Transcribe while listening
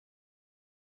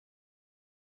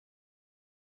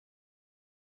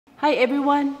Hi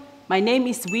everyone, my name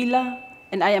is Wheeler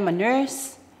and I am a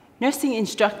nurse, nursing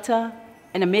instructor,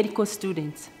 and a medical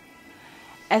student.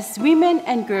 As women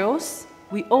and girls,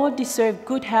 we all deserve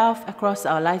good health across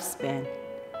our lifespan.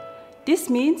 This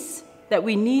means that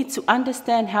we need to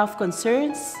understand health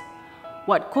concerns,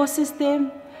 what causes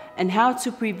them, and how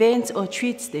to prevent or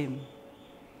treat them.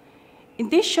 In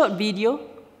this short video,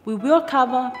 we will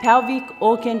cover pelvic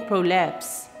organ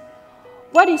prolapse.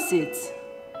 What is it?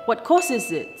 What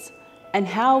causes it? And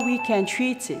how we can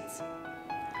treat it.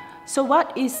 So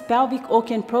what is pelvic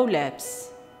organ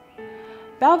prolapse?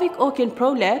 Pelvic organ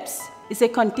prolapse is a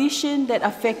condition that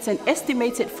affects an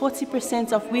estimated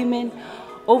 40% of women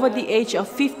over the age of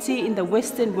 50 in the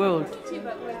Western world.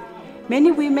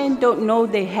 Many women don't know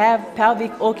they have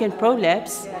pelvic organ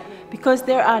prolapse because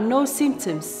there are no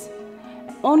symptoms.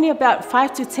 Only about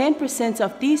 5 to 10%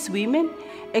 of these women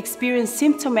experience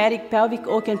symptomatic pelvic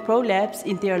organ prolapse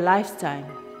in their lifetime.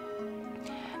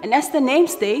 And as the name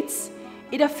states,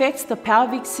 it affects the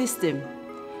pelvic system.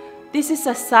 This is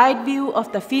a side view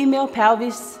of the female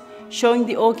pelvis showing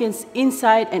the organs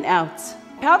inside and out.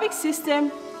 The pelvic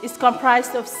system is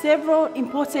comprised of several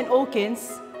important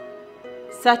organs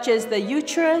such as the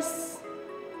uterus,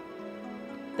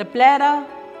 the bladder,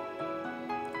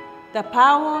 the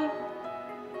bowel,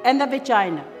 and the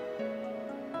vagina.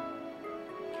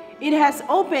 It has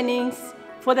openings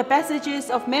for the passages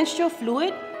of menstrual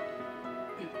fluid,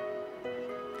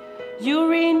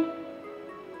 urine,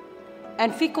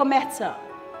 and fecal matter.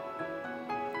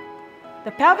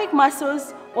 The pelvic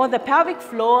muscles or the pelvic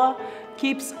floor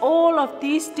keeps all of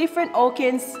these different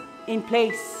organs in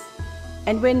place.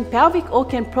 And when pelvic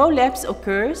organ prolapse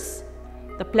occurs,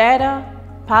 the bladder,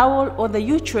 bowel, or the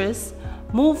uterus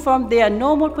move from their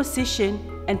normal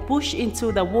position and push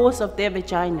into the walls of their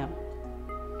vagina.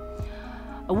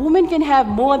 A woman can have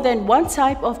more than one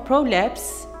type of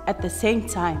prolapse at the same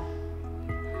time.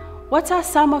 What are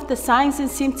some of the signs and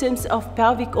symptoms of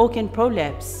pelvic organ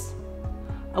prolapse?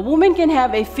 A woman can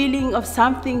have a feeling of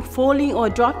something falling or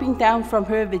dropping down from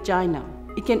her vagina.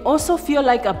 It can also feel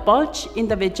like a bulge in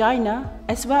the vagina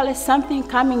as well as something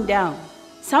coming down.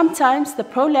 Sometimes the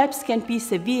prolapse can be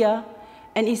severe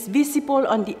and is visible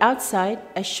on the outside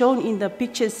as shown in the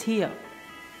pictures here.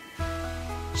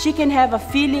 She can have a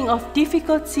feeling of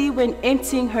difficulty when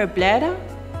emptying her bladder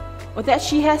or that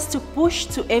she has to push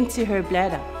to empty her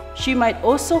bladder. She might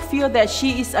also feel that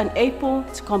she is unable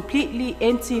to completely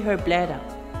empty her bladder.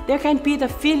 There can be the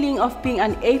feeling of being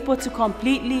unable to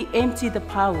completely empty the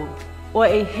bowel or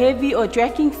a heavy or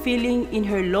dragging feeling in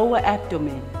her lower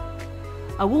abdomen.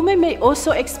 A woman may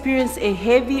also experience a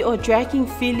heavy or dragging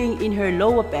feeling in her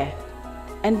lower back,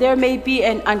 and there may be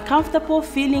an uncomfortable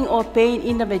feeling or pain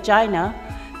in the vagina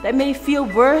that may feel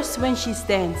worse when she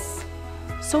stands.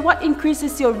 So what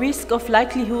increases your risk of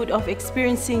likelihood of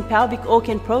experiencing pelvic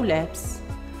organ prolapse?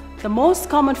 The most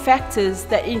common factors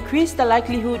that increase the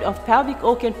likelihood of pelvic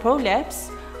organ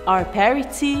prolapse are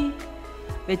parity,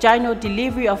 vaginal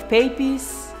delivery of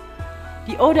babies,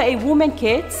 the older a woman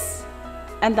gets,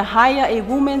 and the higher a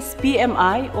woman's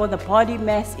BMI or the body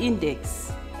mass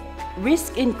index.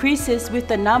 Risk increases with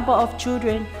the number of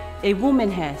children a woman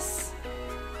has.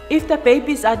 If the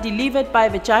babies are delivered by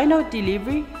vaginal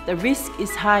delivery, the risk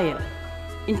is higher.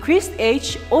 Increased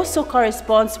age also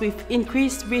corresponds with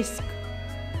increased risk.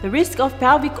 The risk of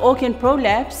pelvic organ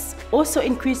prolapse also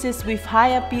increases with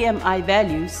higher BMI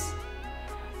values.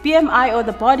 BMI or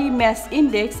the body mass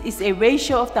index is a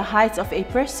ratio of the height of a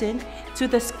person to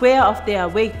the square of their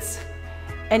weight,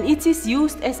 and it is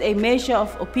used as a measure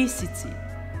of obesity.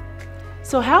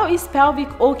 So how is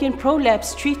pelvic organ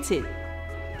prolapse treated?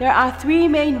 There are three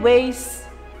main ways.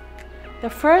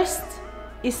 The first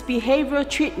is behavioral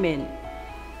treatment,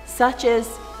 such as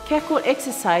Kegel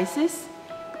exercises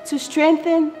to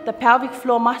strengthen the pelvic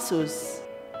floor muscles.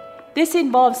 This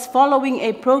involves following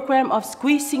a program of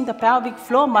squeezing the pelvic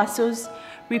floor muscles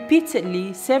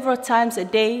repeatedly several times a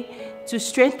day to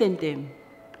strengthen them.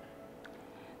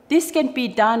 This can be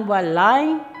done while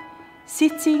lying,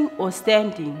 sitting, or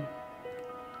standing.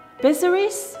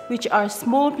 Pessaries, which are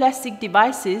small plastic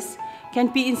devices,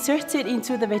 can be inserted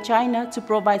into the vagina to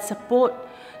provide support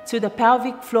to the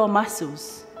pelvic floor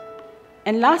muscles.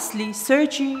 And lastly,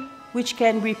 surgery, which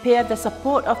can repair the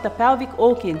support of the pelvic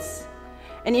organs.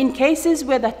 And in cases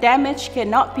where the damage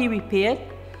cannot be repaired,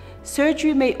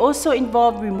 surgery may also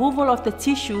involve removal of the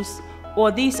tissues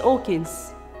or these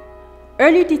organs.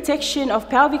 Early detection of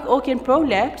pelvic organ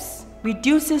prolapse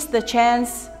reduces the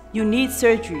chance you need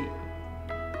surgery.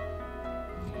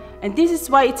 And this is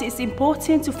why it is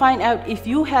important to find out if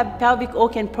you have pelvic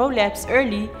organ prolapse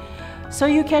early so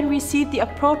you can receive the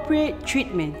appropriate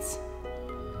treatment.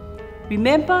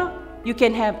 Remember, you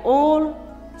can have all,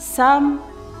 some,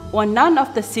 or none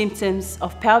of the symptoms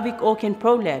of pelvic organ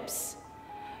prolapse.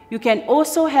 You can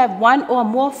also have one or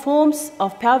more forms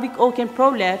of pelvic organ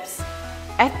prolapse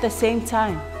at the same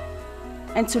time.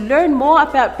 And to learn more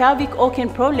about pelvic organ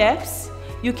prolapse,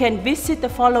 you can visit the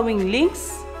following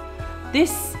links.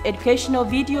 This educational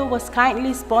video was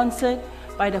kindly sponsored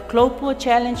by the Global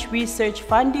Challenge Research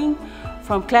Funding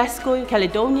from Glasgow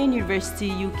Caledonian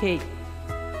University, UK.